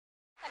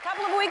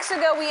couple of weeks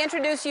ago, we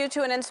introduced you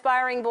to an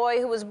inspiring boy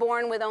who was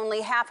born with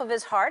only half of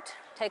his heart.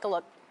 Take a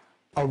look.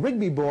 A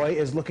Rigby boy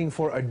is looking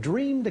for a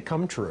dream to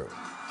come true.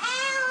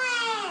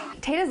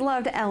 Tate has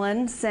loved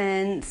Ellen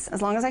since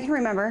as long as I can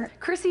remember.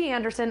 Chrissy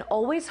Anderson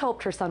always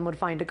hoped her son would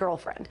find a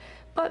girlfriend,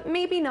 but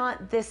maybe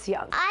not this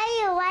young.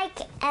 I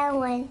like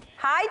Ellen.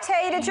 Hi,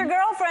 Tate. It's your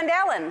girlfriend,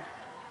 Ellen.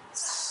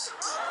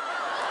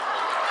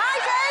 Hi,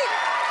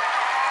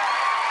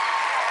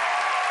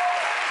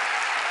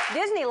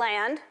 Tate.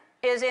 Disneyland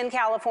is in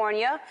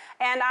California,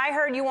 and I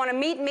heard you want to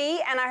meet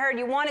me, and I heard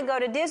you want to go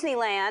to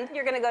Disneyland.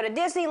 You're going to go to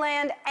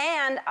Disneyland,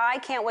 and I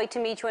can't wait to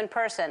meet you in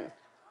person.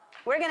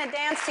 We're going to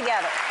dance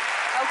together.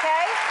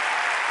 Okay?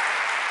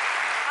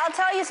 I'll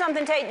tell you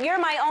something, Tate. You're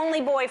my only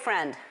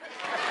boyfriend.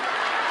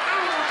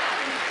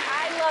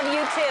 I love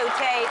you too,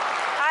 Tate.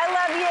 I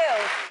love you.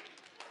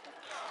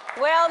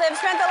 Well, they've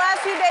spent the last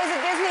few days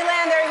at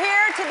Disneyland. They're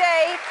here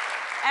today,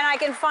 and I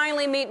can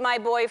finally meet my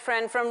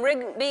boyfriend from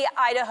Rigby,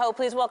 Idaho.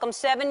 Please welcome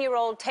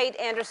 7-year-old Tate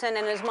Anderson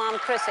and his mom,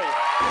 Chrissy.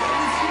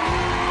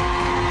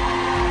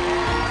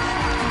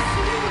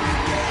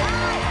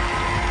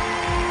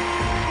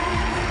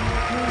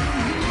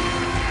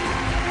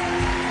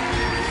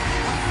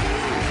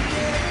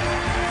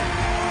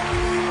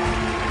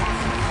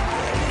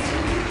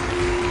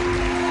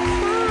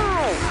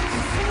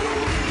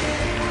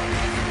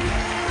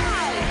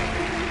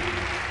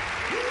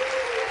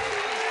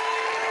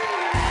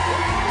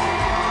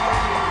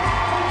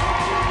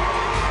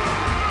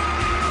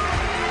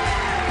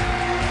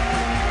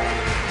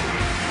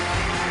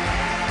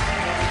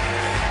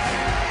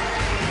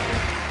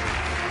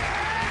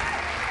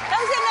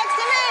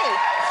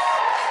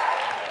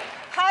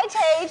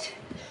 Tate,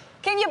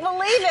 can you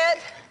believe it?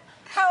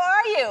 How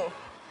are you?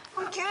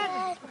 We're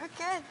good. We're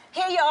good.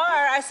 Here you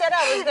are. I said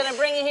I was going to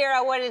bring you here.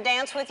 I wanted to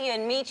dance with you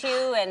and meet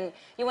you, and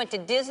you went to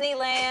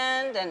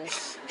Disneyland, and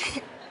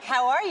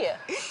how are you?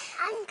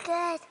 I'm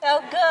good.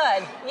 Oh,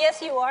 good.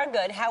 Yes, you are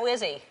good. How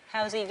is he?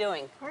 How's he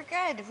doing? We're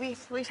good.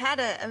 We've had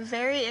a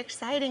very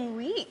exciting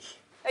week.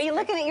 Are you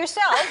looking at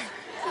yourself?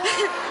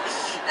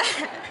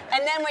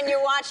 And then when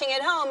you're watching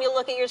at home, you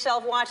look at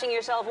yourself, watching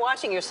yourself,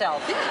 watching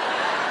yourself.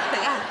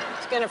 Yeah.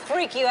 It's gonna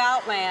freak you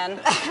out, man.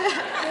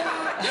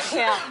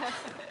 Yeah.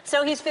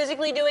 So he's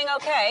physically doing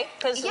okay?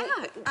 Because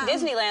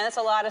Disneyland, that's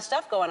a lot of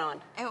stuff going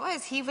on. It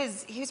was. He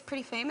was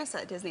pretty famous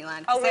at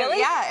Disneyland. Oh, really?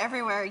 Yeah,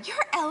 everywhere.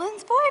 You're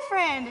Ellen's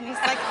boyfriend, and he's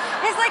like,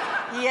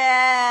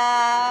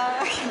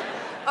 yeah.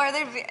 Or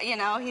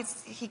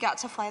he got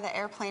to fly the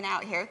airplane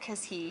out here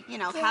because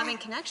having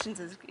connections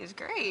is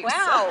great.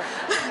 Wow.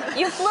 So.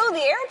 You flew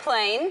the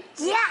airplane?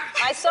 Yeah.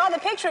 I saw the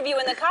picture of you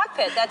in the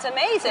cockpit. That's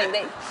amazing.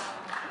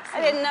 I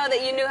didn't know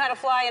that you knew how to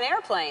fly an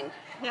airplane.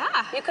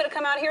 Yeah. You could have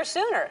come out here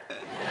sooner.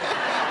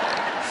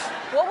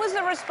 What was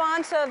the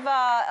response of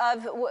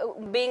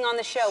being on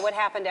the show? What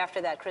happened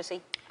after that,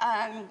 Chrissy?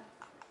 Come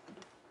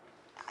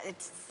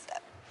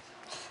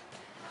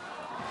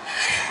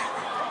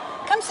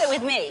sit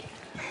with me.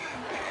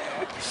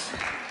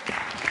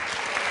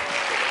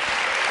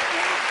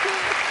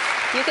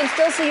 You can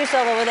still see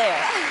yourself over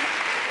there.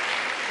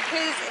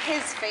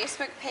 His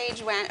Facebook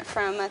page went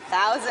from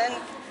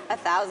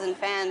 1,000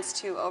 fans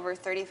to over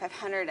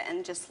 3,500,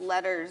 and just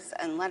letters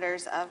and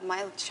letters of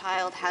my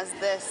child has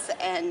this,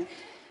 and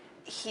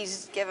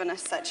he's given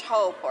us such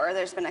hope. Or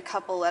there's been a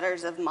couple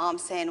letters of mom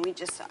saying we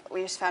just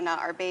found out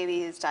our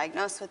baby is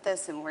diagnosed with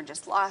this, and we're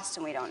just lost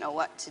and we don't know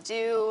what to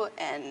do.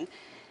 And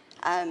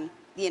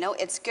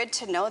it's good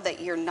to know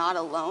that you're not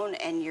alone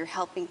and you're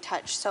helping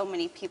touch so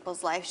many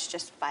people's lives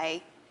just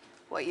by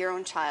what your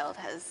own child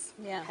has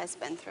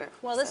been through.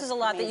 Well, this is a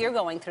lot that you're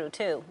going through,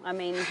 too. I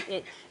mean,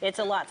 it's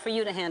a lot for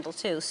you to handle,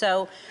 too.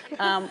 So,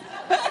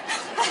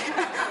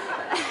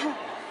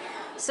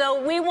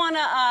 so we want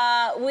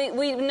to,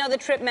 we know the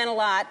trip meant a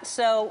lot,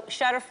 so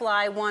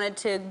Shutterfly wanted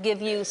to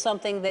give you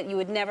something that you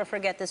would never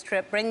forget this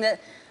trip. Bring the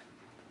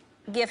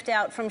gift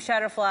out from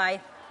Shutterfly.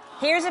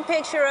 Here's a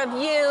picture of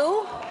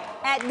you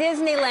at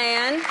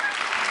Disneyland.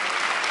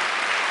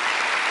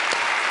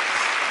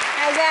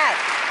 How's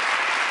that?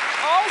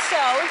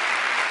 Also,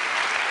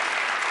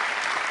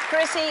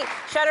 Chrissy,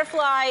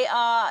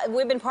 Shutterfly,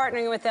 we've been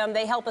partnering with them.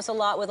 They help us a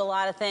lot with a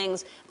lot of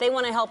things. They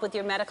want to help with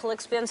your medical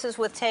expenses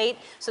with Tate,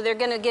 so they're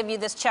going to give you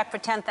this check for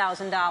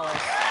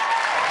 $10,000.